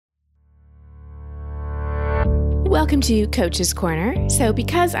Welcome to Coach's Corner. So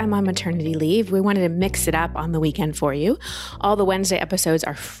because I'm on maternity leave, we wanted to mix it up on the weekend for you. All the Wednesday episodes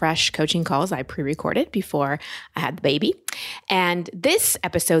are fresh coaching calls I pre-recorded before I had the baby. And this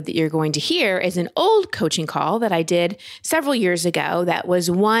episode that you're going to hear is an old coaching call that I did several years ago that was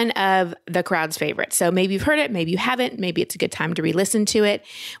one of the crowd's favorites. So maybe you've heard it, maybe you haven't, maybe it's a good time to re-listen to it.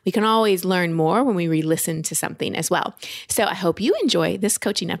 We can always learn more when we re-listen to something as well. So I hope you enjoy this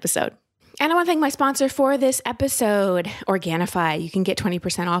coaching episode. And I want to thank my sponsor for this episode, Organifi. You can get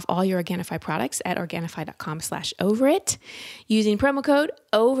 20% off all your Organifi products at Organifi.com/overit using promo code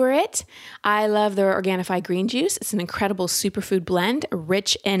OVERIT. I love their Organifi green juice. It's an incredible superfood blend,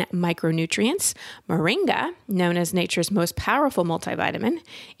 rich in micronutrients. Moringa, known as nature's most powerful multivitamin,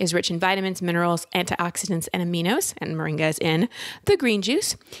 is rich in vitamins, minerals, antioxidants, and aminos, and Moringa is in the green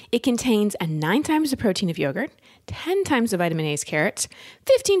juice. It contains 9 times the protein of yogurt, 10 times the vitamin A of carrots,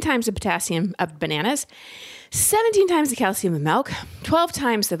 15 times the potassium of bananas, 17 times the calcium of milk, 12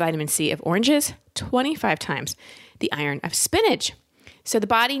 times the vitamin C of oranges, 25 times the iron of spinach. So the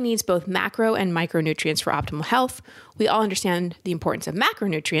body needs both macro and micronutrients for optimal health. We all understand the importance of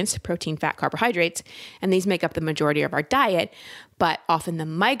macronutrients, protein, fat, carbohydrates, and these make up the majority of our diet, but often the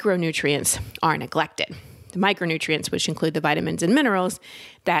micronutrients are neglected. The micronutrients, which include the vitamins and minerals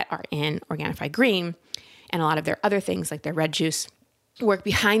that are in Organifi Green, and a lot of their other things like their red juice, work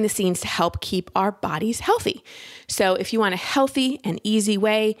behind the scenes to help keep our bodies healthy. So if you want a healthy and easy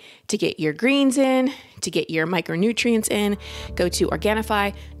way to get your greens in, to get your micronutrients in, go to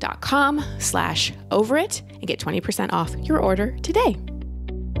Organifi.com/overit and get 20% off your order today.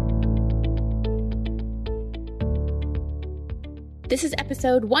 This is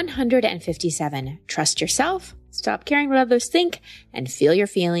episode 157. Trust yourself, stop caring what others think, and feel your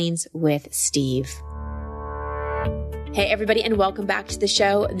feelings with Steve. Hey everybody, and welcome back to the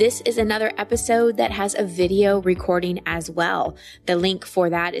show. This is another episode that has a video recording as well. The link for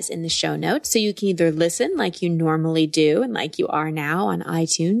that is in the show notes, so you can either listen like you normally do and like you are now on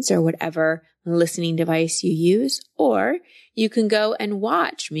iTunes or whatever listening device you use, or you can go and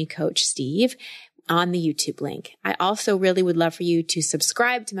watch me coach Steve on the YouTube link. I also really would love for you to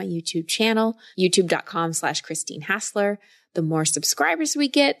subscribe to my YouTube channel, youtube.com/Christine Hassler. The more subscribers we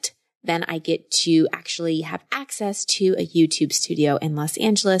get, then I get to actually have access to a YouTube studio in Los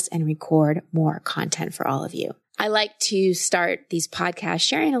Angeles and record more content for all of you. I like to start these podcasts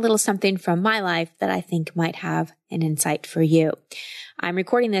sharing a little something from my life that I think might have an insight for you. I'm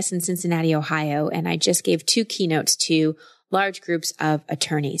recording this in Cincinnati, Ohio, and I just gave 2 keynotes to large groups of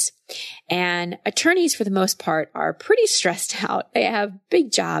attorneys. And attorneys, for the most part, are pretty stressed out. They have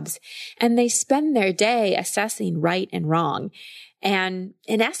big jobs, and they spend their day assessing right and wrong, and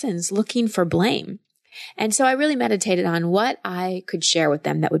in essence, looking for blame. And so I really meditated on what I could share with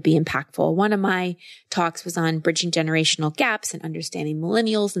them that would be impactful. One of my talks was on bridging generational gaps and understanding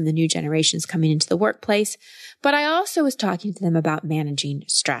millennials and the new generations coming into the workplace. But I also was talking to them about managing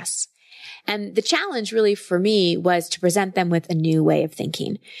stress. And the challenge really for me was to present them with a new way of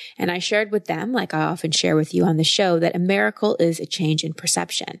thinking. And I shared with them, like I often share with you on the show, that a miracle is a change in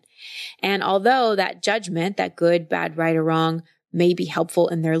perception. And although that judgment, that good, bad, right, or wrong, may be helpful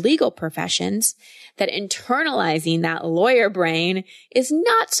in their legal professions, that internalizing that lawyer brain is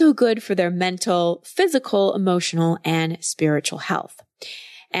not so good for their mental, physical, emotional, and spiritual health.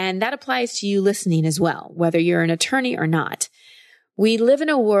 And that applies to you listening as well, whether you're an attorney or not. We live in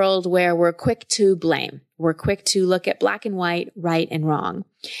a world where we're quick to blame. We're quick to look at black and white, right and wrong.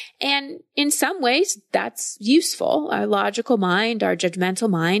 And in some ways, that's useful. Our logical mind, our judgmental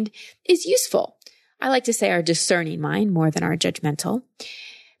mind is useful. I like to say our discerning mind more than our judgmental.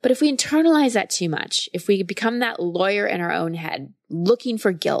 But if we internalize that too much, if we become that lawyer in our own head, looking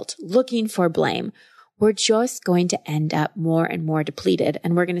for guilt, looking for blame, we're just going to end up more and more depleted,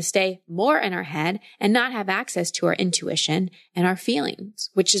 and we're going to stay more in our head and not have access to our intuition and our feelings,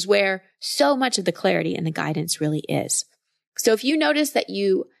 which is where so much of the clarity and the guidance really is. So if you notice that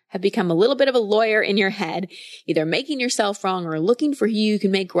you have become a little bit of a lawyer in your head, either making yourself wrong or looking for who you can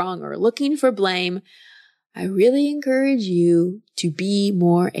make wrong or looking for blame, I really encourage you to be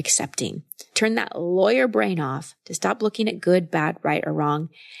more accepting. Turn that lawyer brain off, to stop looking at good, bad, right, or wrong,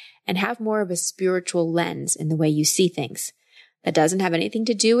 and have more of a spiritual lens in the way you see things. That doesn't have anything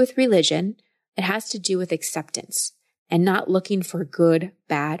to do with religion. It has to do with acceptance and not looking for good,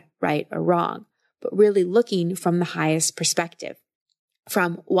 bad, right, or wrong, but really looking from the highest perspective.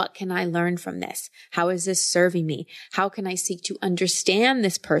 From what can I learn from this? How is this serving me? How can I seek to understand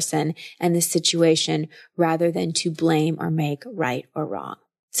this person and this situation rather than to blame or make right or wrong?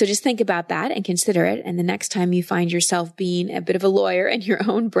 So just think about that and consider it. And the next time you find yourself being a bit of a lawyer in your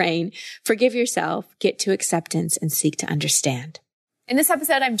own brain, forgive yourself, get to acceptance, and seek to understand. In this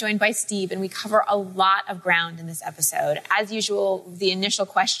episode, I'm joined by Steve, and we cover a lot of ground in this episode. As usual, the initial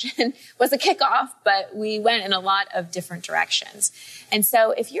question was a kickoff, but we went in a lot of different directions. And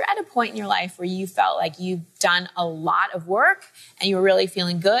so if you're at a point in your life where you felt like you've done a lot of work and you were really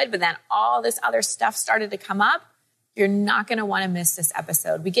feeling good, but then all this other stuff started to come up, you're not going to want to miss this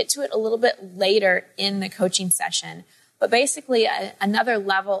episode. We get to it a little bit later in the coaching session, but basically another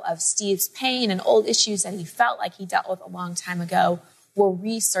level of Steve's pain and old issues that he felt like he dealt with a long time ago were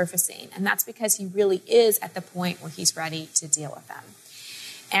resurfacing. And that's because he really is at the point where he's ready to deal with them.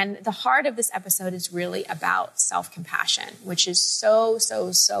 And the heart of this episode is really about self-compassion, which is so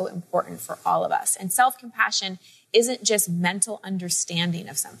important for all of us. And self-compassion isn't just mental understanding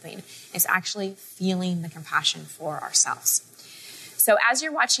of something. It's actually feeling the compassion for ourselves. So as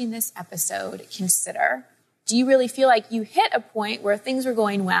you're watching this episode, consider, do you really feel like you hit a point where things were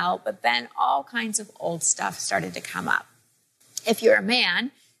going well, but then all kinds of old stuff started to come up? If you're a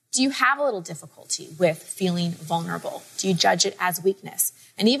man, do you have a little difficulty with feeling vulnerable? Do you judge it as weakness?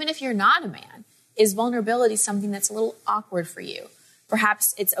 And even if you're not a man, is vulnerability something that's a little awkward for you?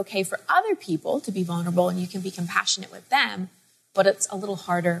 Perhaps it's okay for other people to be vulnerable and you can be compassionate with them, but it's a little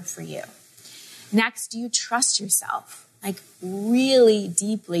harder for you. Next, do you trust yourself? Like really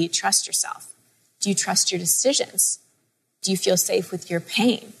deeply trust yourself? Do you trust your decisions? Do you feel safe with your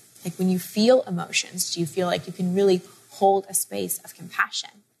pain? Like when you feel emotions, do you feel like you can really hold a space of compassion?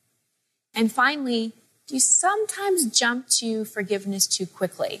 And finally, do you sometimes jump to forgiveness too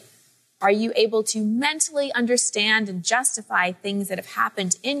quickly? Are you able to mentally understand and justify things that have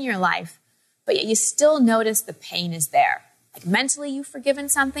happened in your life, but yet you still notice the pain is there? Like mentally you've forgiven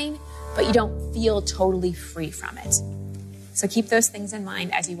something, but you don't feel totally free from it. So keep those things in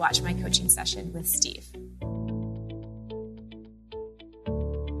mind as you watch my coaching session with Steve.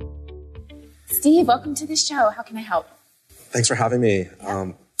 Steve, welcome to the show. How can I help? Thanks for having me.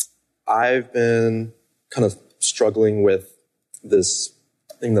 Yeah. I've been kind of struggling with this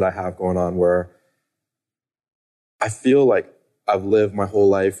thing that I have going on where I feel like I've lived my whole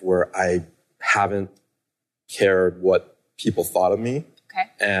life where I haven't cared what people thought of me. Okay.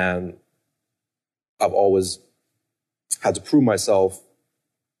 And I've always had to prove myself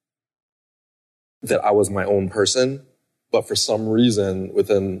that I was my own person. But for some reason,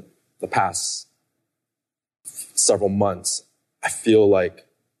 within the past several months, I feel like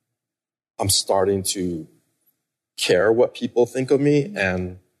I'm starting to care what people think of me.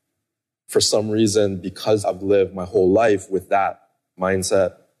 And for some reason, because I've lived my whole life with that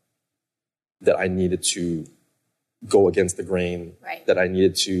mindset, that I needed to go against the grain, right, that I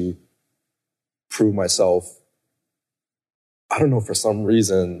needed to prove myself. I don't know, for some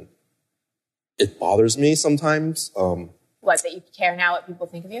reason, it bothers me sometimes. What, that you care now what people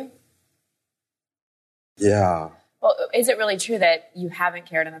think of you? Yeah. Well, is it really true that you haven't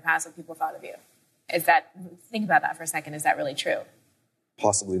cared in the past what people thought of you? Think about that for a second. Is that really true?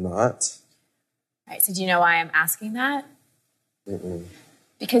 Possibly not. Right. So do you know why I'm asking that? Mm-mm.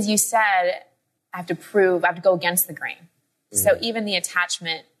 Because you said, I have to go against the grain. Mm. So even the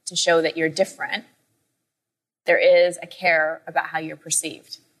attachment to show that you're different, there is a care about how you're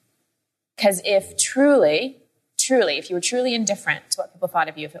perceived. Because if if you were truly indifferent to what people thought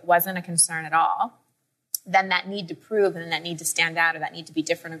of you, if it wasn't a concern at all, then that need to prove and that need to stand out or that need to be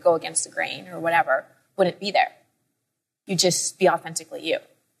different or go against the grain or whatever wouldn't be there. You'd just be authentically you.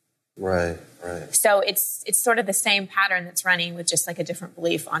 Right. So it's sort of the same pattern that's running with just like a different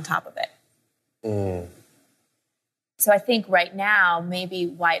belief on top of it. Mm. So I think right now, maybe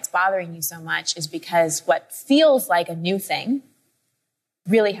why it's bothering you so much is because what feels like a new thing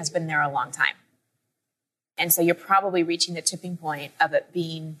really has been there a long time. And so you're probably reaching the tipping point of it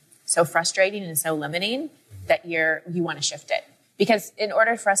being so frustrating and so limiting that you want to shift it. Because in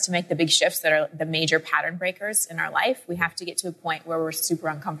order for us to make the big shifts that are the major pattern breakers in our life, we have to get to a point where we're super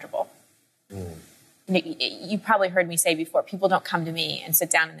uncomfortable. Mm. You probably heard me say before, people don't come to me and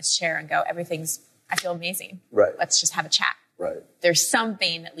sit down in this chair and go, I feel amazing. Right. Let's just have a chat. Right. There's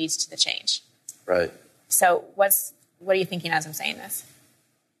something that leads to the change. Right. So what are you thinking as I'm saying this?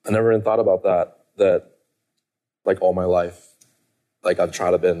 I never even thought about that like all my life, like I've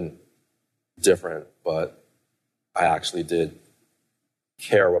tried to been different, but I actually did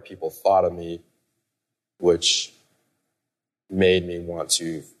care what people thought of me, which made me want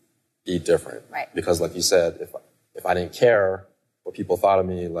to be different. Right. Because like you said, if I didn't care what people thought of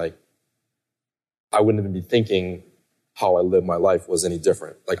me, like I wouldn't even be thinking how I lived my life was any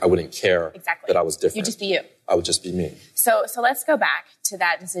different. Like I wouldn't care exactly that I was different. You'd just be you. I would just be me. So let's go back to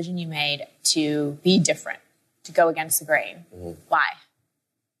that decision you made to be different, to go against the grain. Mm-hmm. Why?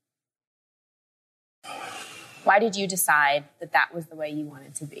 Why did you decide that that was the way you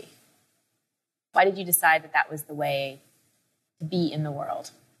wanted to be? Why did you decide that that was the way to be in the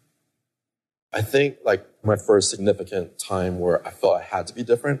world? I think like my first significant time where I felt I had to be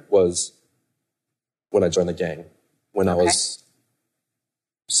different was when I joined a gang when I was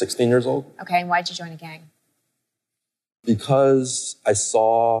 16 years old. Okay, and why'd you join a gang? Because I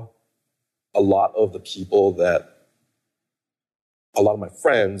saw a lot of my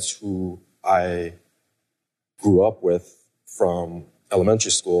friends who I grew up with from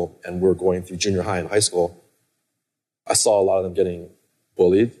elementary school and were going through junior high and high school. I saw a lot of them getting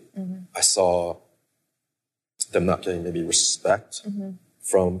bullied. Mm-hmm. I saw them not getting maybe respect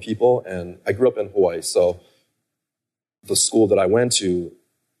from people. And I grew up in Hawaii, so the school that I went to,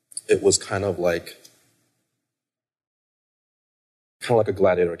 it was kind of like a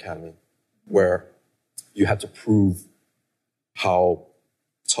gladiator academy where you had to prove how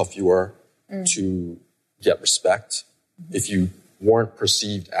tough you were to get respect. Mm-hmm. If you weren't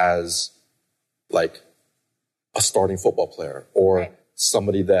perceived as like a starting football player or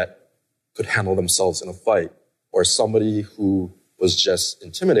somebody that could handle themselves in a fight or somebody who was just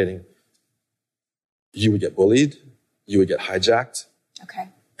intimidating, you would get bullied, you would get hijacked. Okay.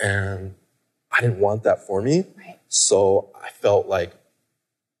 And I didn't want that for me. Right. So I felt like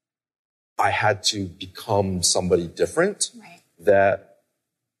I had to become somebody different that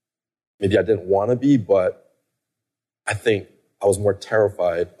maybe I didn't want to be, but I think I was more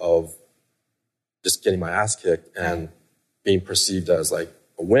terrified of just getting my ass kicked and being perceived as like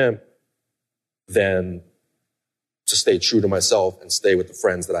a wimp than to stay true to myself and stay with the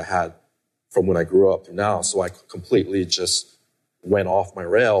friends that I had from when I grew up to now. So I completely just went off my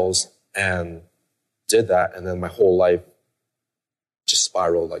rails and did that. And then my whole life just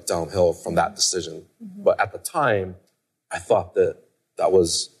spiraled like downhill from that decision. Mm-hmm. But at the time, I thought that that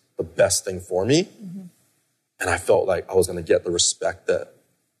was the best thing for me. Mm-hmm. And I felt like I was going to get the respect that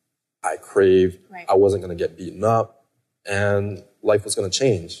I craved. Right. I wasn't going to get beaten up and life was going to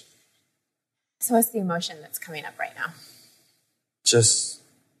change. So what's the emotion that's coming up right now? Just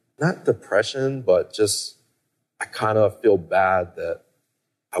not depression, but just I kind of feel bad that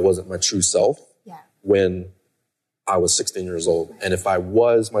I wasn't my true self when I was 16 years old. And if I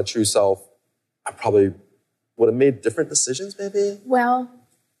was my true self, I probably would have made different decisions maybe. Well,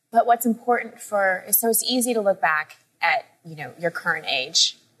 but what's important so it's easy to look back at, your current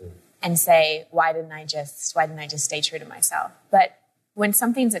age and say, why didn't I just stay true to myself? But when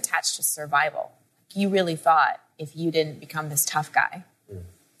something's attached to survival, you really thought if you didn't become this tough guy,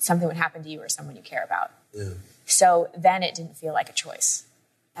 something would happen to you or someone you care about. Yeah. So then it didn't feel like a choice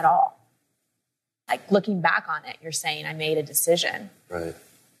at all. Like looking back on it, you're saying I made a decision. Right.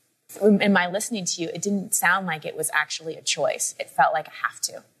 In my listening to you, it didn't sound like it was actually a choice. It felt like a have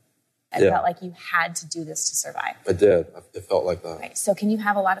to. It felt like you had to do this to survive. I did. It felt like that. Right. So can you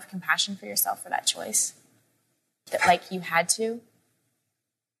have a lot of compassion for yourself for that choice? That like you had to?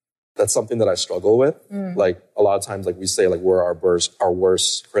 That's something that I struggle with. Like a lot of times, like we say, like we're our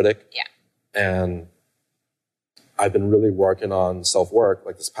worst critic. Yeah. And I've been really working on self-work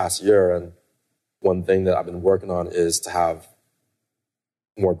like this past year. And one thing that I've been working on is to have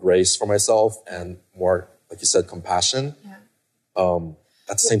more grace for myself and more, like you said, compassion. Yeah.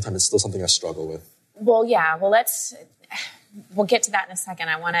 At the same time, it's still something I struggle with. Well, yeah. Well, we'll get to that in a second.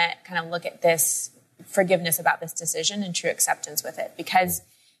 I want to kind of look at this forgiveness about this decision and true acceptance with it, because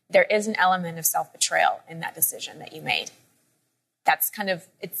there is an element of self-betrayal in that decision that you made. That's kind of,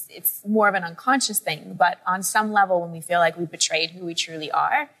 it's more of an unconscious thing, but on some level, when we feel like we betrayed who we truly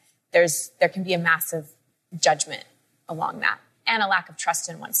are, there can be a massive judgment along that and a lack of trust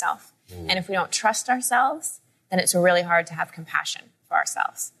in oneself. And if we don't trust ourselves, then it's really hard to have compassion for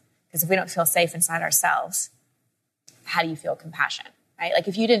ourselves. Because if we don't feel safe inside ourselves, how do you feel compassion, right? Like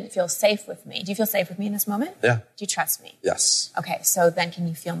if you didn't feel safe with me, do you feel safe with me in this moment? Yeah. Do you trust me? Yes. Okay, so then can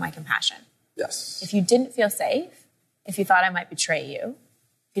you feel my compassion? Yes. If you didn't feel safe, if you thought I might betray you,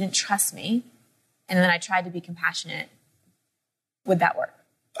 if you didn't trust me, and then I tried to be compassionate, would that work?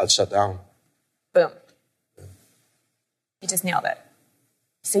 I'd shut down. Boom. Yeah. You just nailed it.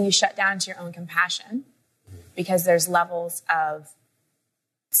 So you shut down to your own compassion because there's levels of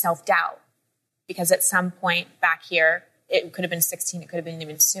self-doubt. Because at some point back here, it could have been 16, it could have been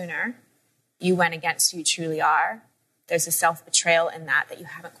even sooner, you went against who you truly are. There's a self-betrayal in that you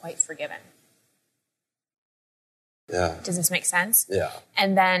haven't quite forgiven. Yeah. Does this make sense? Yeah.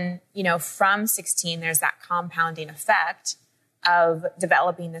 And then, from 16, there's that compounding effect of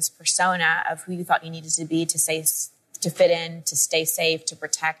developing this persona of who you thought you needed to be to fit in, to stay safe, to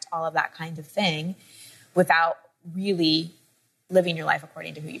protect, all of that kind of thing, without really living your life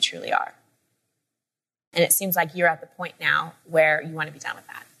according to who you truly are. And it seems like you're at the point now where you want to be done with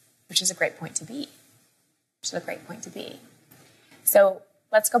that, which is a great point to be. So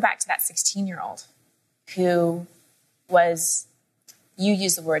let's go back to that 16-year-old who was, you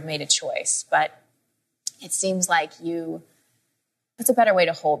use the word made a choice, but it seems like what's a better way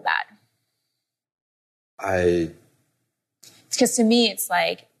to hold that? Because to me, it's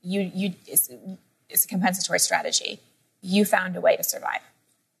like it's a compensatory strategy. You found a way to survive.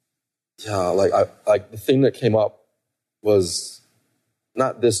 Yeah, like the thing that came up was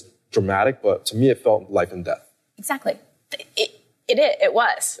not this dramatic, but to me it felt life and death. Exactly. It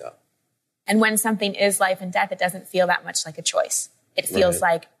was. Yeah. And when something is life and death, it doesn't feel that much like a choice. It feels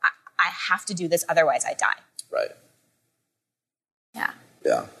like I have to do this, otherwise I die. Right. Yeah.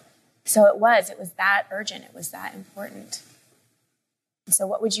 Yeah. So it was that urgent. It was that important. And so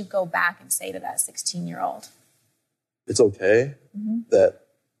what would you go back and say to that 16-year-old? It's okay that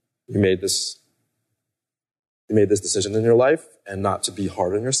you made this decision in your life, and not to be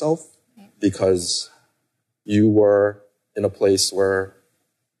hard on yourself, because you were in a place where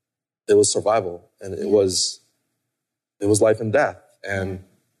it was survival and it was life and death, and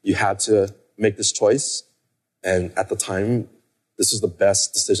you had to make this choice. And at the time, this was the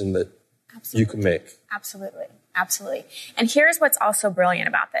best decision that you could make. Absolutely. Absolutely. And here's what's also brilliant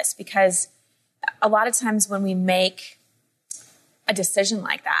about this, because a lot of times when we make a decision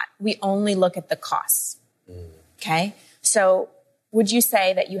like that, we only look at the costs. Okay? So would you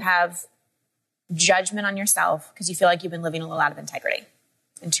say that you have judgment on yourself because you feel like you've been living a little out of integrity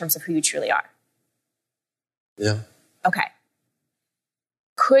in terms of who you truly are? Yeah. Okay.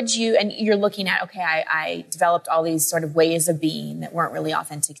 Could you, and you're looking at, okay, I developed all these sort of ways of being that weren't really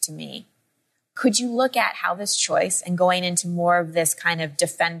authentic to me. Could you look at how this choice and going into more of this kind of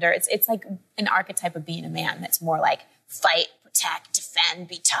defender, it's like an archetype of being a man that's more like fight, protect, defend,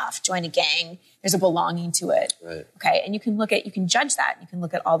 be tough, join a gang. There's a belonging to it. Right. Okay. And you can judge that. You can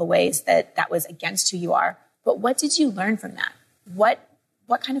look at all the ways that was against who you are. But what did you learn from that? What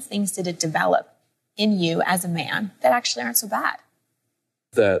kind of things did it develop in you as a man that actually aren't so bad?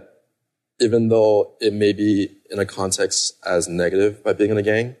 That even though it may be in a context as negative by being in a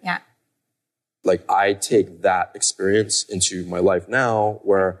gang, yeah, like I take that experience into my life now,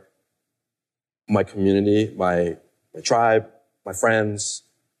 where my community, my tribe, my friends,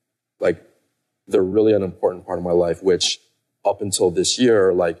 like they're really an important part of my life, which up until this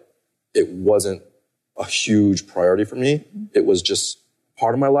year, like it wasn't a huge priority for me. It was just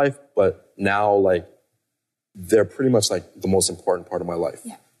part of my life, but now like they're pretty much like the most important part of my life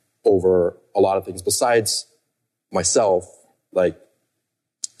over a lot of things besides myself, like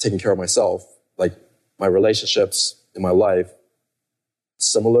taking care of myself, like my relationships in my life,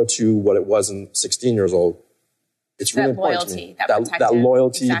 similar to what it was in 16 years old. It's really important to me. That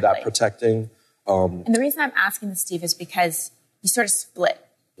loyalty, that protecting. And the reason I'm asking this, Steve, is because you sort of split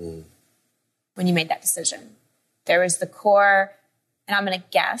when you made that decision. There was the core, and I'm going to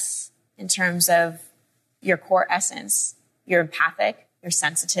guess in terms of your core essence, you're empathic, you're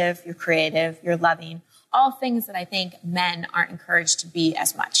sensitive, you're creative, you're loving, all things that I think men aren't encouraged to be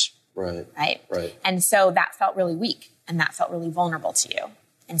as much. Right. And so that felt really weak, and that felt really vulnerable to you.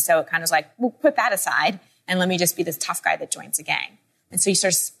 And so it kind of was like, well, put that aside, and let me just be this tough guy that joins a gang. And so you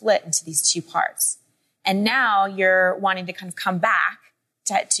sort of split into these two parts. And now you're wanting to kind of come back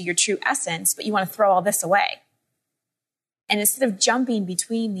to your true essence, but you want to throw all this away. And instead of jumping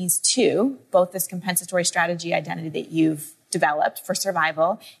between these two, both this compensatory strategy identity that you've developed for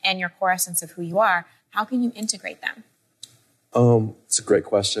survival and your core essence of who you are, how can you integrate them? It's a great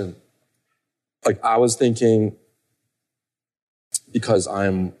question. Like I was thinking, because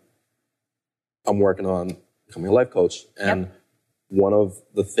I'm working on becoming a life coach, and one of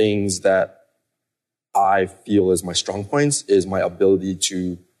the things that I feel is my strong points is my ability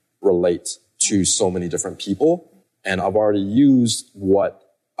to relate to so many different people. And I've already used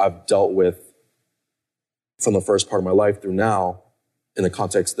what I've dealt with from the first part of my life through now in the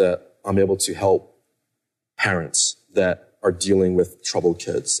context that I'm able to help parents that are dealing with troubled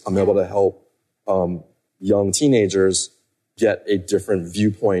kids. I'm able to help young teenagers get a different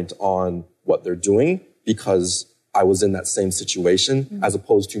viewpoint on what they're doing because I was in that same situation, as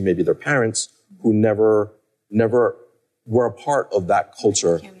opposed to maybe their parents who never were a part of that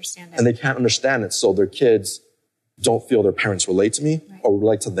culture. Can't understand it. And they can't understand it. So their kids don't feel their parents relate to me or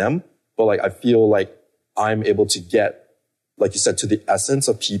relate to them. But like, I feel like I'm able to get, like you said, to the essence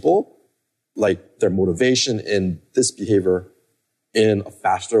of people, like their motivation in this behavior in a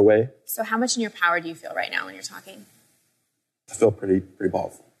faster way. So how much in your power do you feel right now when you're talking? I feel pretty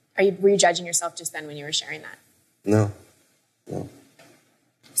powerful. Were you judging yourself just then when you were sharing that? No.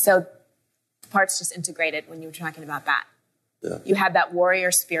 So the parts just integrated when you were talking about that. Yeah. You had that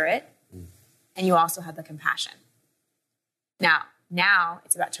warrior spirit, and you also had the compassion. Now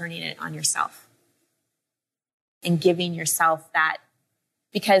it's about turning it on yourself and giving yourself that,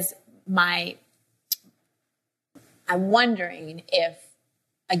 because I'm wondering if,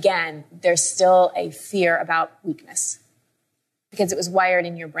 again, there's still a fear about weakness, because it was wired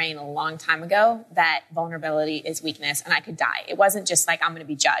in your brain a long time ago that vulnerability is weakness and I could die. It wasn't just like I'm going to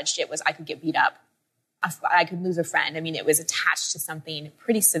be judged. It was I could get beat up. I could lose a friend. I mean, it was attached to something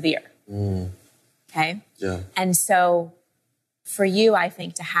pretty severe. Okay? Yeah. And so for you, I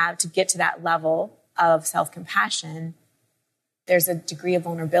think to get to that level of self-compassion, there's a degree of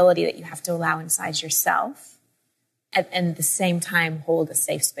vulnerability that you have to allow inside yourself, and at the same time hold a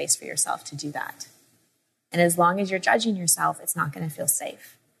safe space for yourself to do that. And as long as you're judging yourself, it's not going to feel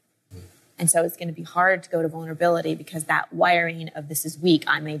safe. And so it's going to be hard to go to vulnerability, because that wiring of this is weak,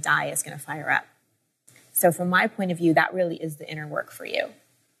 I may die, is going to fire up. So from my point of view, that really is the inner work for you,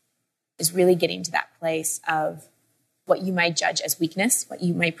 is really getting to that place of what you might judge as weakness, what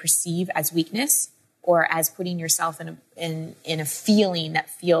you might perceive as weakness, or as putting yourself in a feeling that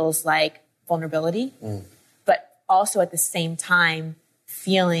feels like vulnerability, but also at the same time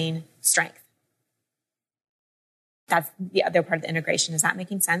feeling strength. That's the other part of the integration. Is that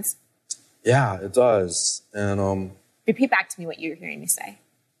making sense? Yeah, it does. And repeat back to me what you're hearing me say.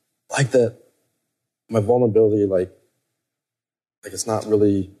 Like that, my vulnerability, like it's not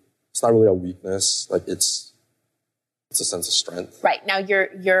really a weakness. Like it's a sense of strength. Right. Now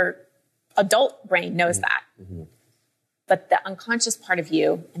your adult brain knows that. But the unconscious part of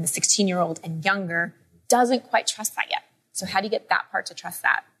you, and the 16-year-old and younger, doesn't quite trust that yet. So how do you get that part to trust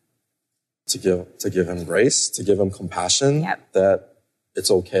that? To give him grace, to give him compassion, that it's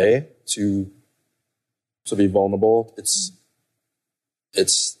okay to be vulnerable. It's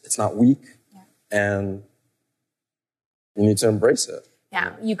not weak, and you need to embrace it.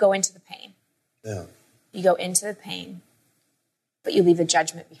 Yeah, you go into the pain. Yeah, you go into the pain, but you leave the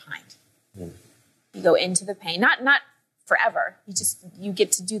judgment behind. You go into the pain, not forever. You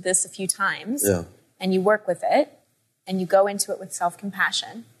get to do this a few times, and you work with it, and you go into it with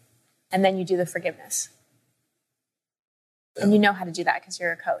self-compassion. And then you do the forgiveness. And you know how to do that because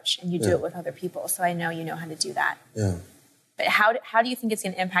you're a coach and you do it with other people. So I know you know how to do that. Yeah. But how do you think it's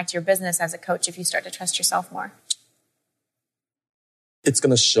going to impact your business as a coach if you start to trust yourself more? It's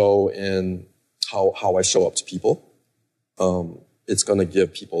going to show in how I show up to people. It's going to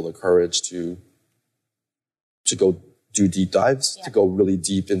give people the courage to go do deep dives, to go really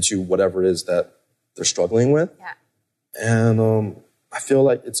deep into whatever it is that they're struggling with. Yeah. And I feel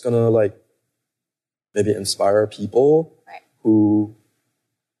like it's going to maybe inspire people who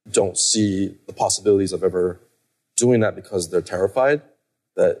don't see the possibilities of ever doing that because they're terrified,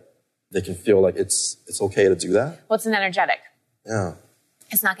 that they can feel like it's okay to do that. Well, it's an energetic. Yeah.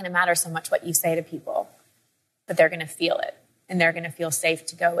 It's not going to matter so much what you say to people, but they're going to feel it, and they're going to feel safe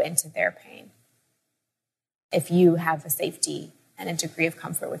to go into their pain if you have a safety and a degree of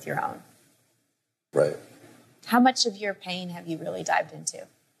comfort with your own. Right. How much of your pain have you really dived into?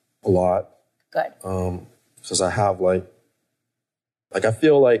 A lot. Good. Because I have I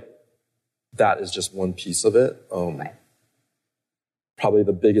feel like that is just one piece of it. Probably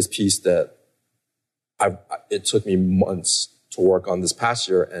the biggest piece that it took me months to work on this past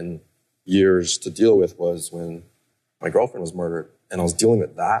year and years to deal with was when my girlfriend was murdered, and I was dealing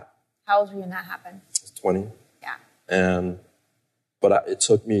with that. How old were you when that happened? I was 20. Yeah. But it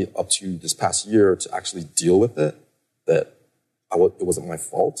took me up to this past year to actually deal with it, that it wasn't my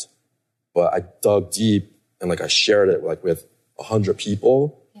fault. But I dug deep and I shared it with 100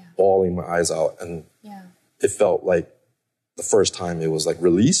 people, bawling my eyes out. And it felt like the first time it was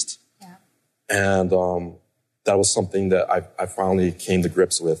released. Yeah. And that was something that I finally came to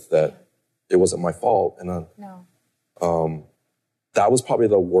grips with, that it wasn't my fault. And that was probably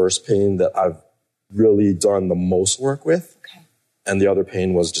the worst pain that I've really done the most work with. Okay. And the other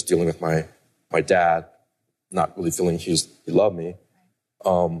pain was just dealing with my dad, not really feeling he loved me.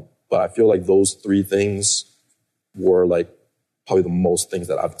 But I feel like those three things were probably the most things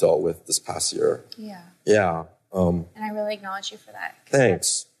that I've dealt with this past year. Yeah. Yeah. And I really acknowledge you for that.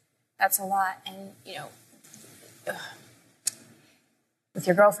 Thanks. That's a lot. And, with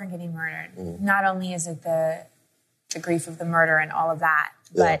your girlfriend getting murdered, not only is it the grief of the murder and all of that,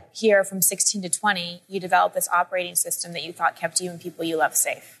 but here from 16 to 20, you developed this operating system that you thought kept you and people you love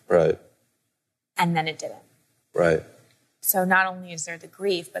safe. Right. And then it didn't. Right. So not only is there the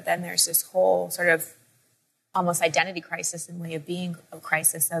grief, but then there's this whole sort of almost identity crisis and way of being a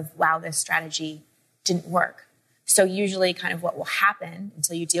crisis of, wow, this strategy didn't work. So usually kind of what will happen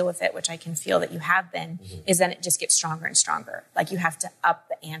until you deal with it, which I can feel that you have been, is then it just gets stronger and stronger. Like you have to up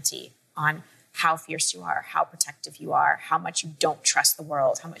the ante on how fierce you are, how protective you are, how much you don't trust the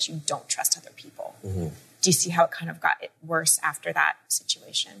world, how much you don't trust other people. Do you see how it kind of got worse after that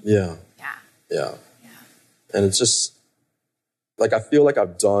situation? Yeah. And it's just, like, I feel like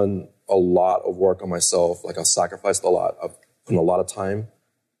I've done a lot of work on myself. Like, I've sacrificed a lot. I've put in a lot of time.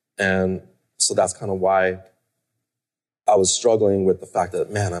 And so that's kind of why I was struggling with the fact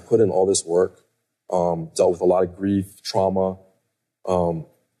that, man, I put in all this work, dealt with a lot of grief, trauma,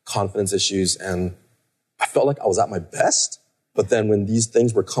 confidence issues, and I felt like I was at my best. But then when these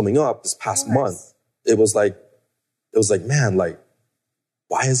things were coming up this past month, it was like, man, like,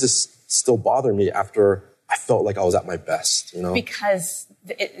 why is this still bothering me after I felt like I was at my best, you know? Because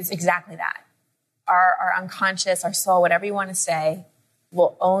it's exactly that. Our unconscious, our soul, whatever you want to say,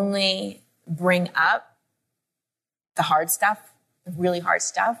 will only bring up the hard stuff, the really hard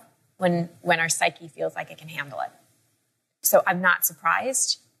stuff, when our psyche feels like it can handle it. So I'm not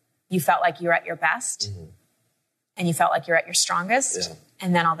surprised. You felt like you were at your best, and you felt like you're at your strongest,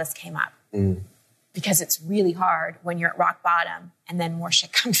 and then all this came up. Because it's really hard when you're at rock bottom, and then more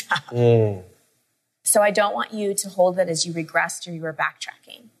shit comes up. So I don't want you to hold it as you regressed or you were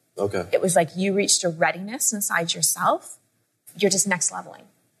backtracking. Okay. It was like you reached a readiness inside yourself. You're just next leveling.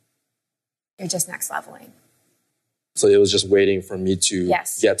 So it was just waiting for me to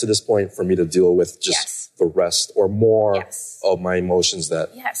get to this point for me to deal with just the rest or more of my emotions that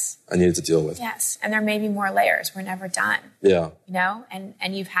I needed to deal with. Yes. And there may be more layers. We're never done. Yeah. You know,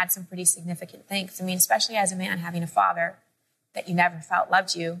 and you've had some pretty significant things. I mean, especially as a man having a father that you never felt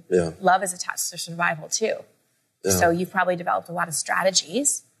loved you. Yeah. Love is attached to survival too. Yeah. So you've probably developed a lot of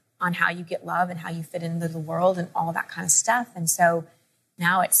strategies on how you get love and how you fit into the world and all that kind of stuff. And so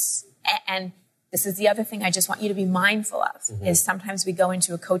now and this is the other thing I just want you to be mindful of, is sometimes we go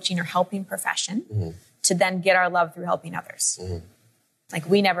into a coaching or helping profession to then get our love through helping others. Like,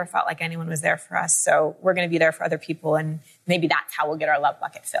 we never felt like anyone was there for us, so we're going to be there for other people, and maybe that's how we'll get our love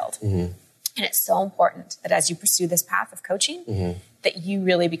bucket filled. And it's so important that as you pursue this path of coaching, that you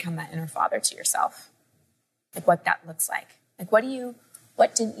really become that inner father to yourself. Like, what that looks like. Like,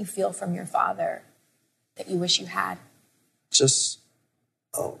 what didn't you feel from your father that you wish you had? Just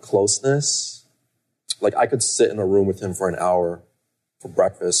closeness. Like, I could sit in a room with him for an hour for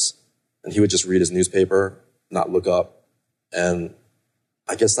breakfast, and he would just read his newspaper, not look up. And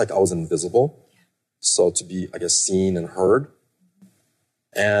I guess, like, I was invisible. So to be, I guess, seen and heard.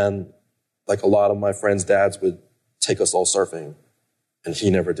 And like, a lot of my friends' dads would take us all surfing, and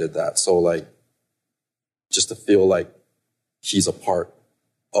he never did that. So, like, just to feel like he's a part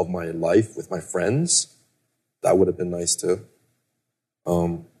of my life with my friends, that would have been nice too.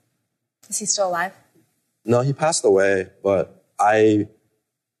 Is he still alive? No, he passed away, but I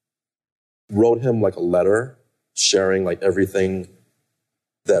wrote him like a letter sharing like everything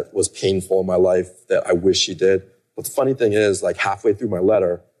that was painful in my life that I wish he did. But the funny thing is, like, halfway through my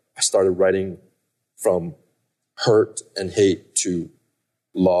letter, I started writing from hurt and hate to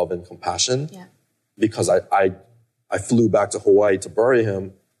love and compassion. Yeah. Because I flew back to Hawaii to bury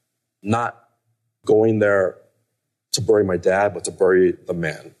him, not going there to bury my dad, but to bury the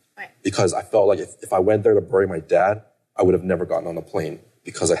man. Right. Because I felt like if I went there to bury my dad, I would have never gotten on a plane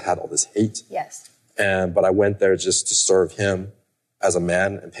because I had all this hate. Yes. But I went there just to serve him as a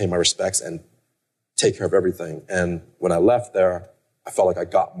man and pay my respects and take care of everything. And when I left there, I felt like I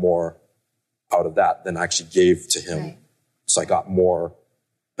got more out of that than I actually gave to him. Right. So I got more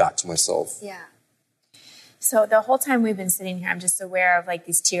back to myself. Yeah. So the whole time we've been sitting here, I'm just aware of like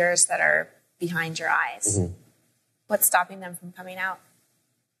these tears that are behind your eyes. Mm-hmm. What's stopping them from coming out?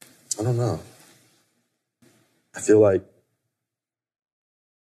 I don't know. I feel like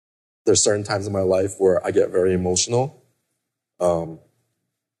there's certain times in my life where I get very emotional.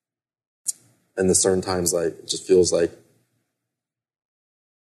 And there's certain times, like, it just feels like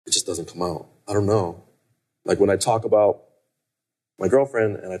it just doesn't come out. I don't know. Like, when I talk about my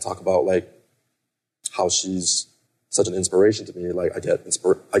girlfriend and I talk about, like, how she's such an inspiration to me, like,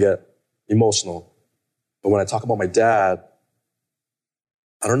 I get emotional. But when I talk about my dad,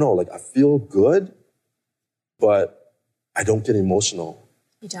 I don't know, like, I feel good, but I don't get emotional.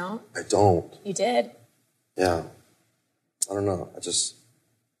 You don't? I don't. You did? Yeah. I don't know.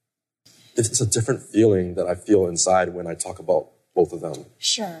 It's a different feeling that I feel inside when I talk about both of them.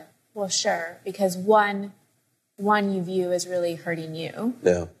 Sure. Well, sure. Because one you view as really hurting you.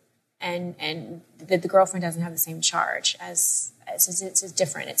 Yeah. and the girlfriend doesn't have the same charge as it's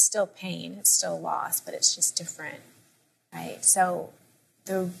different. It's still pain, it's still loss, but it's just different, right? So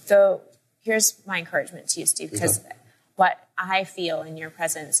here's my encouragement to you, Steve, because what I feel in your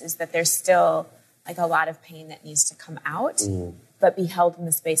presence is that there's still like a lot of pain that needs to come out, but be held in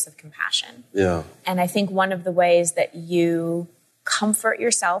the space of compassion. Yeah. And I think one of the ways that you comfort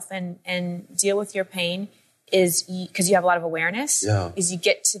yourself and deal with your pain is because you have a lot of awareness, is you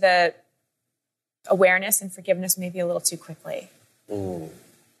get to the awareness and forgiveness maybe a little too quickly.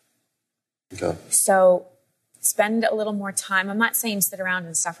 Okay. So spend a little more time. I'm not saying sit around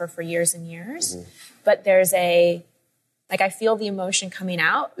and suffer for years and years, but there's I feel the emotion coming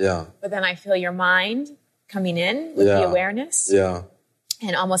out, but then I feel your mind coming in with the awareness,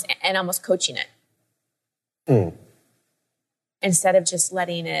 and almost coaching it instead of just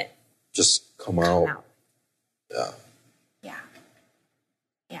letting it just come out. Yeah.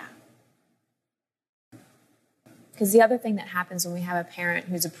 Because the other thing that happens when we have a parent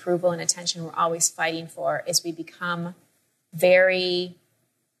whose approval and attention we're always fighting for is we become very,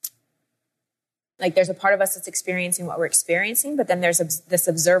 like there's a part of us that's experiencing what we're experiencing, but then there's this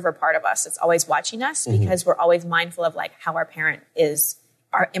observer part of us that's always watching us because we're always mindful of like how our parent is.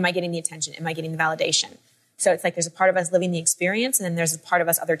 Am I getting the attention? Am I getting the validation? So it's like there's a part of us living the experience, and then there's a part of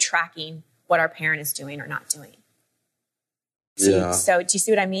us tracking what our parent is doing or not doing. So do you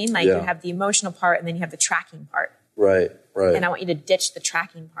see what I mean? Like you have the emotional part, and then you have the tracking part. Right. And I want you to ditch the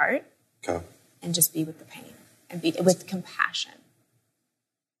tracking part and just be with the pain and be with compassion.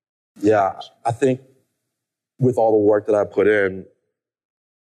 Yeah, I think with all the work that I put in,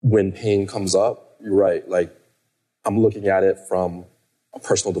 when pain comes up, you're right. Like I'm looking at it from a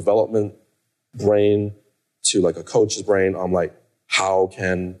personal development brain to like a coach's brain. I'm like, how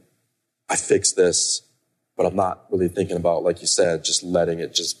can I fix this? But I'm not really thinking about, like you said, just letting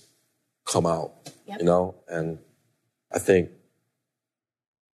it just come out, you know? And I think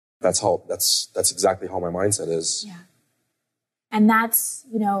that's exactly how my mindset is. Yeah. And that's,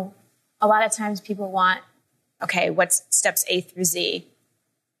 a lot of times people want, okay, what's steps A through Z?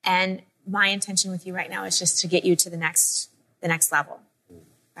 And my intention with you right now is just to get you to the next level,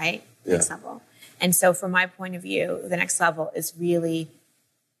 right? Next level. And so from my point of view, the next level is really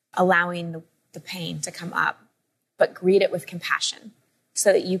allowing the pain to come up, but greet it with compassion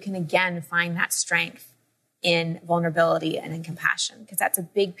so that you can again find that strength in vulnerability and in compassion, because that's a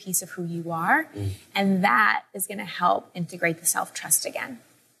big piece of who you are. And that is going to help integrate the self-trust again.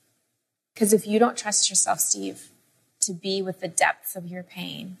 Because if you don't trust yourself, Steve, to be with the depths of your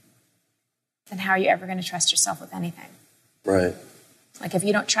pain, then how are you ever going to trust yourself with anything? Right. Like if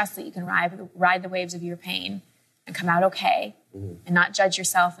you don't trust that you can ride the waves of your pain and come out okay, and not judge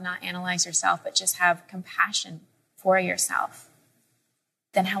yourself and not analyze yourself, but just have compassion for yourself,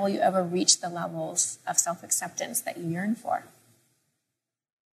 then how will you ever reach the levels of self-acceptance that you yearn for?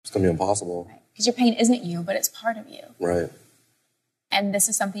 It's going to be impossible. Right? Because your pain isn't you, but it's part of you. Right. And this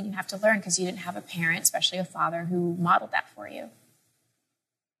is something you have to learn because you didn't have a parent, especially a father, who modeled that for you.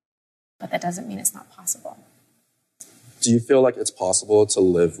 But that doesn't mean it's not possible. Do you feel like it's possible to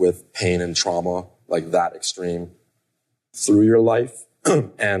live with pain and trauma like that extreme through your life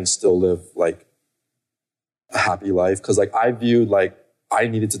and still live like a happy life? Because like I viewed like I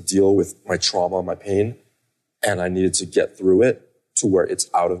needed to deal with my trauma, my pain, and I needed to get through it to where it's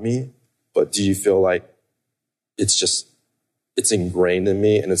out of me. But do you feel like it's ingrained in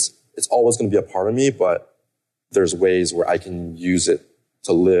me and it's always going to be a part of me, but there's ways where I can use it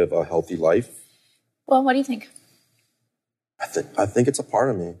to live a healthy life? Well, what do you think? I think it's a part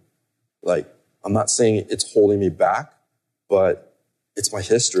of me. Like, I'm not saying it's holding me back, but it's my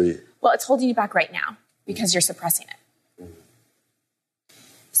history. Well, it's holding you back right now because you're suppressing it.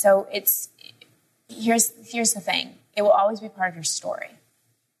 So here's the thing. It will always be part of your story.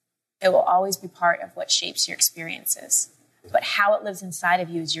 It will always be part of what shapes your experiences. But how it lives inside of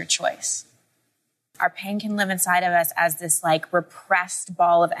you is your choice. Our pain can live inside of us as this like repressed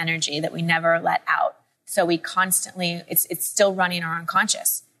ball of energy that we never let out. So we constantly, it's still running our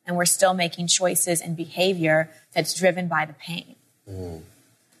unconscious, and we're still making choices and behavior that's driven by the pain.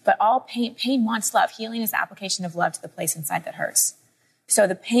 But all pain wants love. Healing is the application of love to the place inside that hurts. So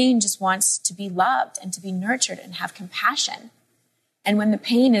the pain just wants to be loved and to be nurtured and have compassion. And when the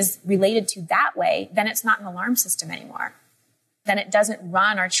pain is related to that way, then it's not an alarm system anymore. Then it doesn't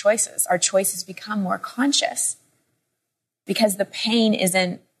run our choices. Our choices become more conscious because the pain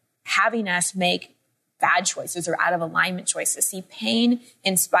isn't having us make bad choices or out of alignment choices. See, pain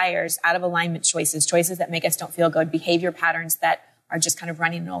inspires out of alignment choices that make us don't feel good, behavior patterns that are just kind of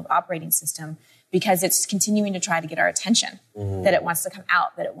running an old operating system. because it's continuing to try to get our attention, that it wants to come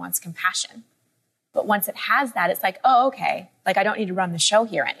out, that it wants compassion. But once it has that, it's like, oh, okay, like I don't need to run the show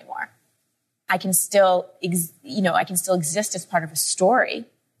here anymore. I can still, I can still exist as part of a story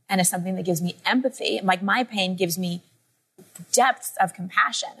and as something that gives me empathy. And like my pain gives me depths of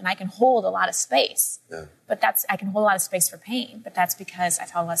compassion, and I can hold a lot of space. Yeah. But I can hold a lot of space for pain, but that's because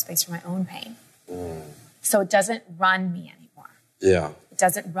I've held a lot of space for my own pain. So it doesn't run me anymore. Yeah. It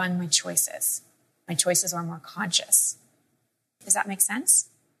doesn't run my choices. My choices are more conscious. Does that make sense?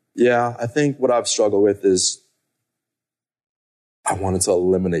 Yeah, I think what I've struggled with is I wanted to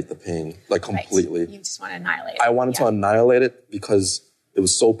eliminate the pain, like completely. Right. You just want to annihilate it. I wanted to annihilate it because it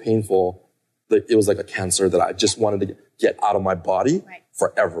was so painful. That it was like a cancer that I just wanted to get out of my body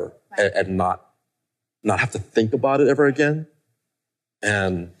forever and not have to think about it ever again.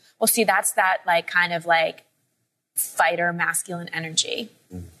 And well, see, that's that like kind of like fighter masculine energy.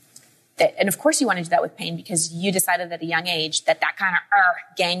 And of course you want to do that with pain because you decided at a young age that kind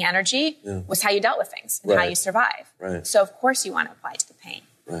of gang energy was how you dealt with things and how you survive. Right. So of course you want to apply to the pain.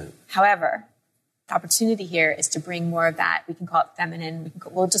 Right. However, the opportunity here is to bring more of that. We can call it feminine.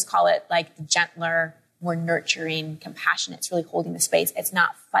 We'll just call it like the gentler, more nurturing, compassionate. It's really holding the space. It's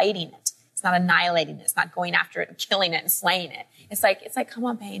not fighting it. It's not annihilating it. It's not going after it and killing it and slaying it. It's like, come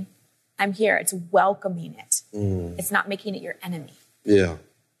on, pain. I'm here. It's welcoming it. It's not making it your enemy. Yeah.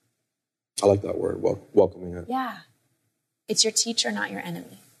 I like that word, welcoming it. Yeah. It's your teacher, not your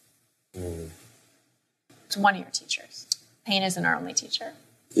enemy. It's one of your teachers. Pain isn't our only teacher.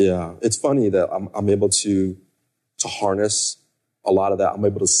 Yeah. It's funny that I'm able to harness a lot of that. I'm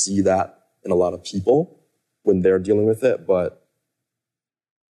able to see that in a lot of people when they're dealing with it, but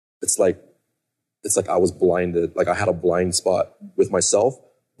it's like I was blinded. Like I had a blind spot with myself,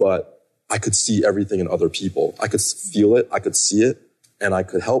 but I could see everything in other people. I could feel it. I could see it, and I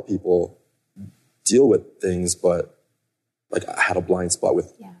could help people deal with things, but like I had a blind spot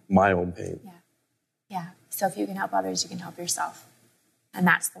with my own pain. Yeah. So if you can help others, you can help yourself. And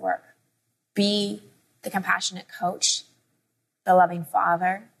that's the work. Be the compassionate coach, the loving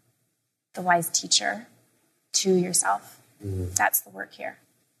father, the wise teacher to yourself. That's the work here.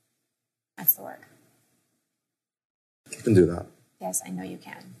 That's the work. You can do that. Yes, I know you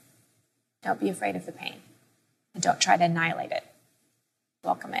can. Don't be afraid of the pain. And don't try to annihilate it.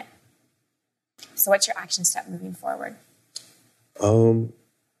 Welcome it. So what's your action step moving forward? To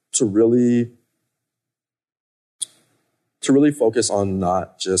really focus on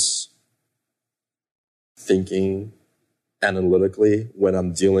not just thinking analytically when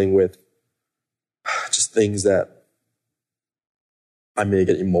I'm dealing with just things that I may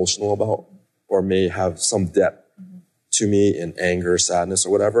get emotional about or may have some depth to me in anger, sadness,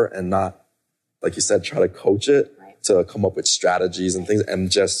 or whatever, and not, like you said, try to coach it to come up with strategies and things and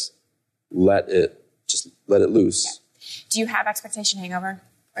just let it loose. Yeah. Do you have expectation hangover?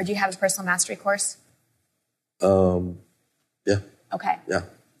 Or do you have a personal mastery course? Yeah. Okay. Yeah.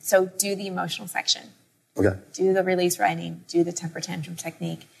 So do the emotional section. Okay. Do the release writing. Do the temper tantrum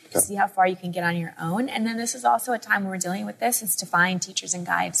technique. Okay. See how far you can get on your own. And then this is also a time when we're dealing with this is to find teachers and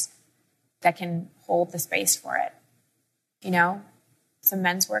guides that can hold the space for it. You know, some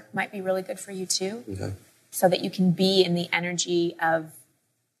men's work might be really good for you too. Okay. So that you can be in the energy of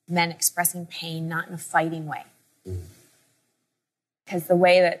men expressing pain, not in a fighting way. Because the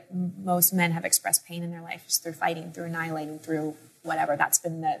way that most men have expressed pain in their life is through fighting, through annihilating, through whatever. That's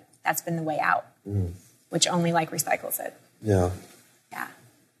been the way out, which only like recycles it. Yeah. Yeah.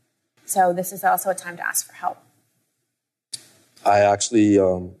 So this is also a time to ask for help. I actually,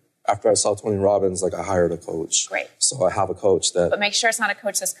 after I saw Tony Robbins, like I hired a coach. Great. So I have a coach that. But make sure it's not a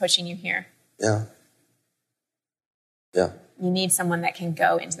coach that's coaching you here. Yeah. Yeah. You need someone that can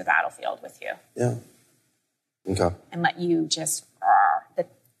go into the battlefield with you. Yeah. Okay. And let you just, the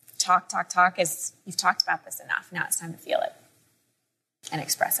talk is, you've talked about this enough. Now it's time to feel it and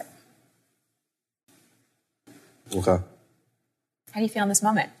express it. Okay. How do you feel in this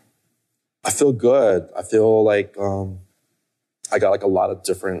moment? I feel good. I feel like I got like a lot of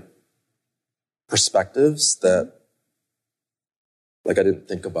different perspectives that like I didn't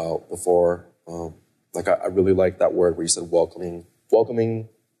think about before. Like I really like that word where you said welcoming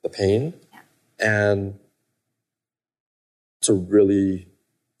the pain and to really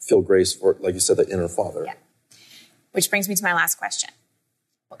feel grace for, like you said, the inner father. Yeah. Which brings me to my last question.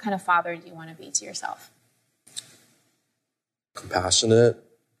 What kind of father do you want to be to yourself? Compassionate,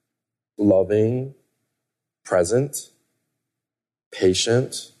 loving, present,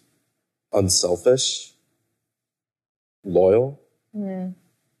 patient, unselfish, loyal,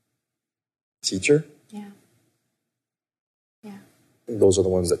 teacher. Yeah. Yeah. Those are the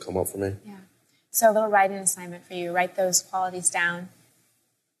ones that come up for me. Yeah. So a little writing assignment for you. Write those qualities down,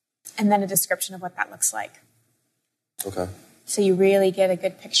 and then a description of what that looks like. Okay. So you really get a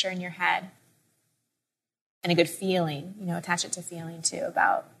good picture in your head and a good feeling, attach it to feeling too,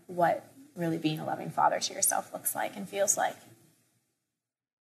 about what really being a loving father to yourself looks like and feels like.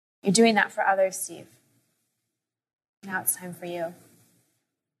 You're doing that for others, Steve. Now it's time for you.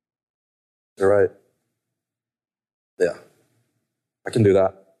 You're right. Yeah. I can do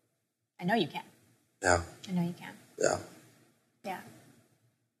that. I know you can. Yeah. I know you can. Yeah. Yeah.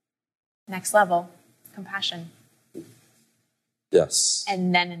 Next level, compassion. Yes.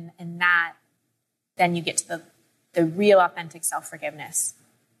 And then in that, then you get to the real authentic self-forgiveness,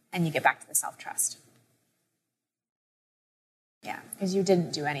 and you get back to the self-trust. Yeah, because you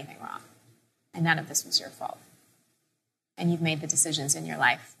didn't do anything wrong, and none of this was your fault. And you've made the decisions in your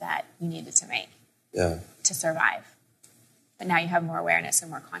life that you needed to make to survive. But now you have more awareness and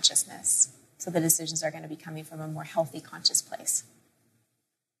more consciousness, so the decisions are going to be coming from a more healthy, conscious place.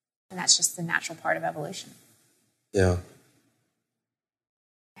 And that's just the natural part of evolution. Yeah.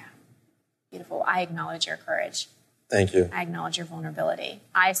 Yeah. Beautiful. I acknowledge your courage. Thank you. I acknowledge your vulnerability.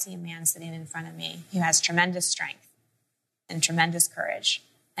 I see a man sitting in front of me who has tremendous strength and tremendous courage,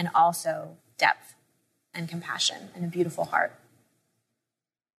 and also depth and compassion and a beautiful heart.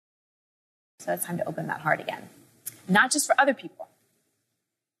 So it's time to open that heart again. Not just for other people,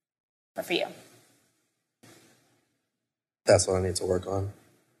 but for you. That's what I need to work on.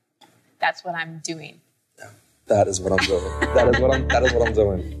 That's what I'm doing. Yeah. That is what I'm doing. That is what I'm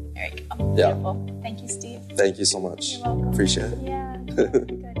doing. There you go. Yeah. Beautiful. Thank you, Steve. Thank you so much. You're welcome. Appreciate it. Yeah.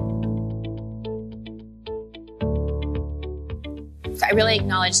 Good. So I really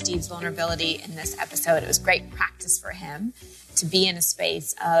acknowledge Steve's vulnerability in this episode. It was great practice for him to be in a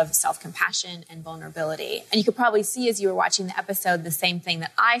space of self-compassion and vulnerability. And you could probably see as you were watching the episode, the same thing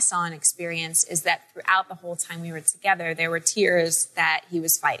that I saw and experienced is that throughout the whole time we were together, there were tears that he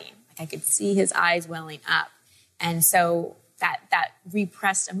was fighting. Like I could see his eyes welling up. And so that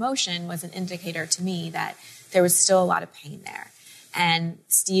repressed emotion was an indicator to me that there was still a lot of pain there. And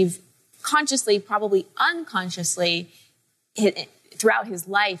Steve consciously, probably unconsciously, throughout his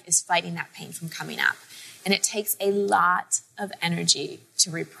life is fighting that pain from coming up. And it takes a lot of energy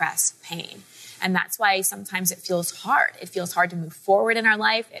to repress pain. And that's why sometimes it feels hard. It feels hard to move forward in our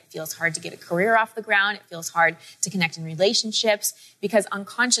life. It feels hard to get a career off the ground. It feels hard to connect in relationships because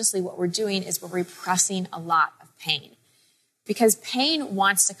unconsciously what we're doing is we're repressing a lot of pain. Because pain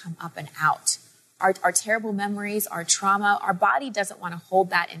wants to come up and out. Our terrible memories, our trauma, our body doesn't want to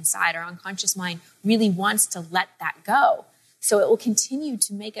hold that inside. Our unconscious mind really wants to let that go. So it will continue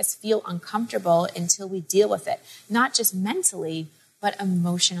to make us feel uncomfortable until we deal with it, not just mentally, but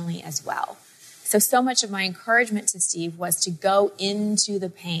emotionally as well. So much of my encouragement to Steve was to go into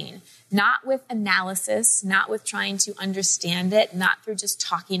the pain, not with analysis, not with trying to understand it, not through just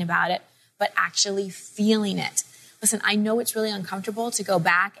talking about it, but actually feeling it. Listen, I know it's really uncomfortable to go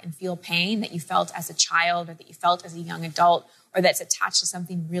back and feel pain that you felt as a child or that you felt as a young adult or that's attached to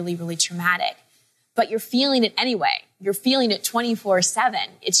something really, really traumatic. But you're feeling it anyway. You're feeling it 24/7.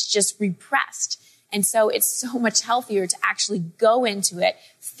 It's just repressed. And so it's so much healthier to actually go into it,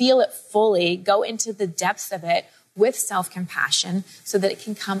 feel it fully, go into the depths of it with self-compassion so that it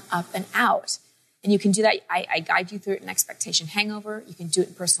can come up and out. And you can do that. I guide you through it in Expectation Hangover. You can do it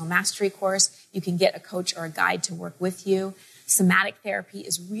in Personal Mastery course. You can get a coach or a guide to work with you. Somatic therapy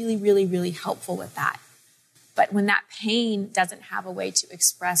is really, really, really helpful with that. But when that pain doesn't have a way to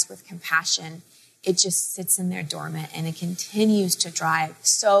express with compassion, it just sits in there dormant and it continues to drive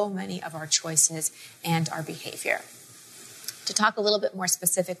so many of our choices and our behavior. To talk a little bit more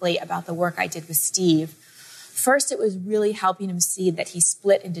specifically about the work I did with Steve, first it was really helping him see that he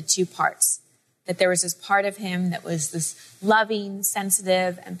split into two parts. That there was this part of him that was this loving,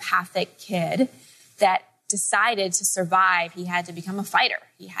 sensitive, empathic kid that decided to survive, he had to become a fighter.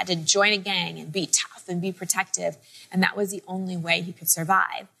 He had to join a gang and be tough and be protective. And that was the only way he could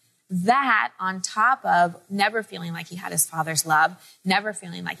survive. That on top of never feeling like he had his father's love, never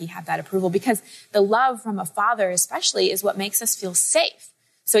feeling like he had that approval, because the love from a father especially is what makes us feel safe.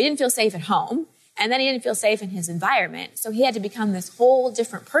 So he didn't feel safe at home, and then he didn't feel safe in his environment. So he had to become this whole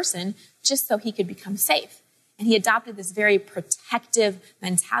different person just so he could become safe. And he adopted this very protective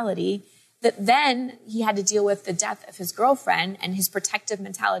mentality that then he had to deal with the death of his girlfriend, and his protective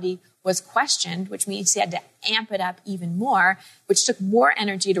mentality was questioned, which means he had to amp it up even more, which took more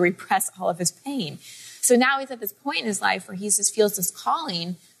energy to repress all of his pain. So now he's at this point in his life where he just feels this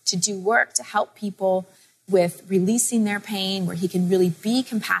calling to do work to help people with releasing their pain, where he can really be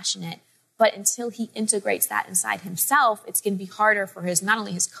compassionate, But until he integrates that inside himself, it's going to be harder for not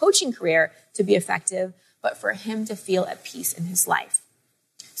only his coaching career to be effective, but for him to feel at peace in his life.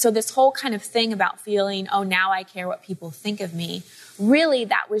 So this whole kind of thing about feeling, oh, now I care what people think of me, really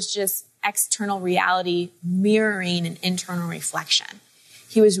that was just external reality mirroring an internal reflection.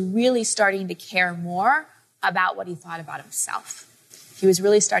 He was really starting to care more about what he thought about himself. He was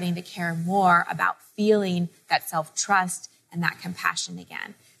really starting to care more about feeling that self-trust and that compassion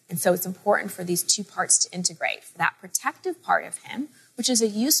again. And so it's important for these two parts to integrate. For that protective part of him, which is a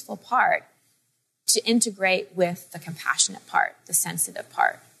useful part, to integrate with the compassionate part, the sensitive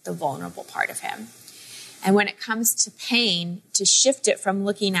part, the vulnerable part of him. And when it comes to pain, to shift it from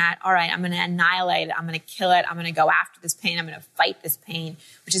looking at, all right, I'm going to annihilate it, I'm going to kill it, I'm going to go after this pain, I'm going to fight this pain,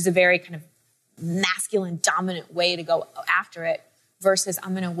 which is a very kind of masculine, dominant way to go after it, versus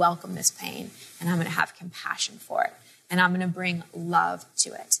I'm going to welcome this pain and I'm going to have compassion for it. And I'm going to bring love to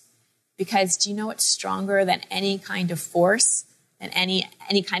it. Because do you know what's stronger than any kind of force, than any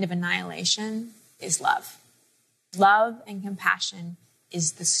kind of annihilation, is love. Love and compassion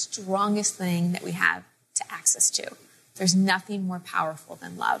is the strongest thing that we have to access to. There's nothing more powerful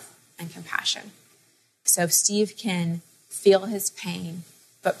than love and compassion. So if Steve can feel his pain,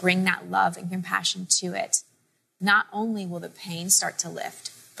 but bring that love and compassion to it, not only will the pain start to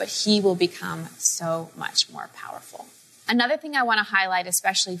lift, but he will become so much more powerful. Another thing I want to highlight,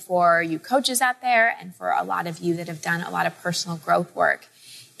 especially for you coaches out there and for a lot of you that have done a lot of personal growth work,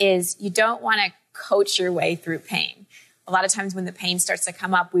 is you don't want to coach your way through pain. A lot of times when the pain starts to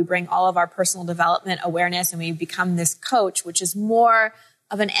come up, we bring all of our personal development awareness and we become this coach, which is more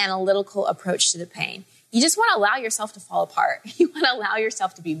of an analytical approach to the pain. You just want to allow yourself to fall apart. You want to allow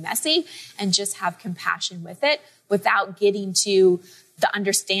yourself to be messy and just have compassion with it without getting to the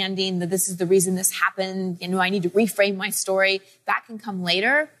understanding that this is the reason this happened. I need to reframe my story. That can come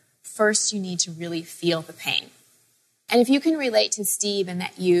later. First, you need to really feel the pain. And if you can relate to Steve in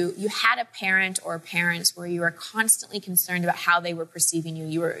that you had a parent or parents where you were constantly concerned about how they were perceiving you,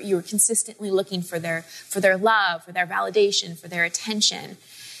 you were consistently looking for their love, for their validation, for their attention,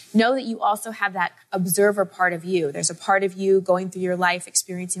 know that you also have that observer part of you. There's a part of you going through your life,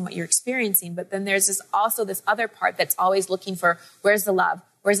 experiencing what you're experiencing, but then there's also this other part that's always looking for, where's the love?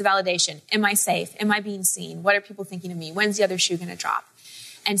 Where's the validation? Am I safe? Am I being seen? What are people thinking of me? When's the other shoe going to drop?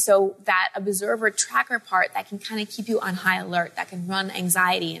 And so that observer tracker part, that can kind of keep you on high alert, that can run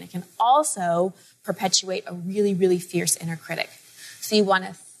anxiety, and it can also perpetuate a really, really fierce inner critic. So you want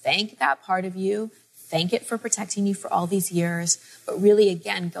to thank that part of you, thank it for protecting you for all these years, but really,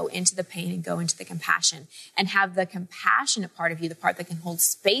 again, go into the pain and go into the compassion and have the compassionate part of you, the part that can hold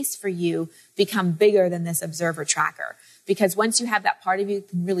space for you, become bigger than this observer tracker. Because once you have that part of you that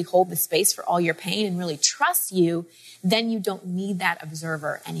can really hold the space for all your pain and really trust you, then you don't need that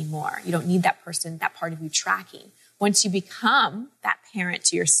observer anymore. You don't need that person, that part of you tracking. Once you become that parent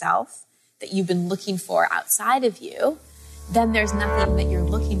to yourself that you've been looking for outside of you, then there's nothing that you're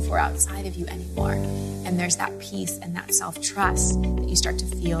looking for outside of you anymore. And there's that peace and that self-trust that you start to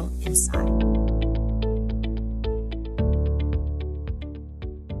feel inside.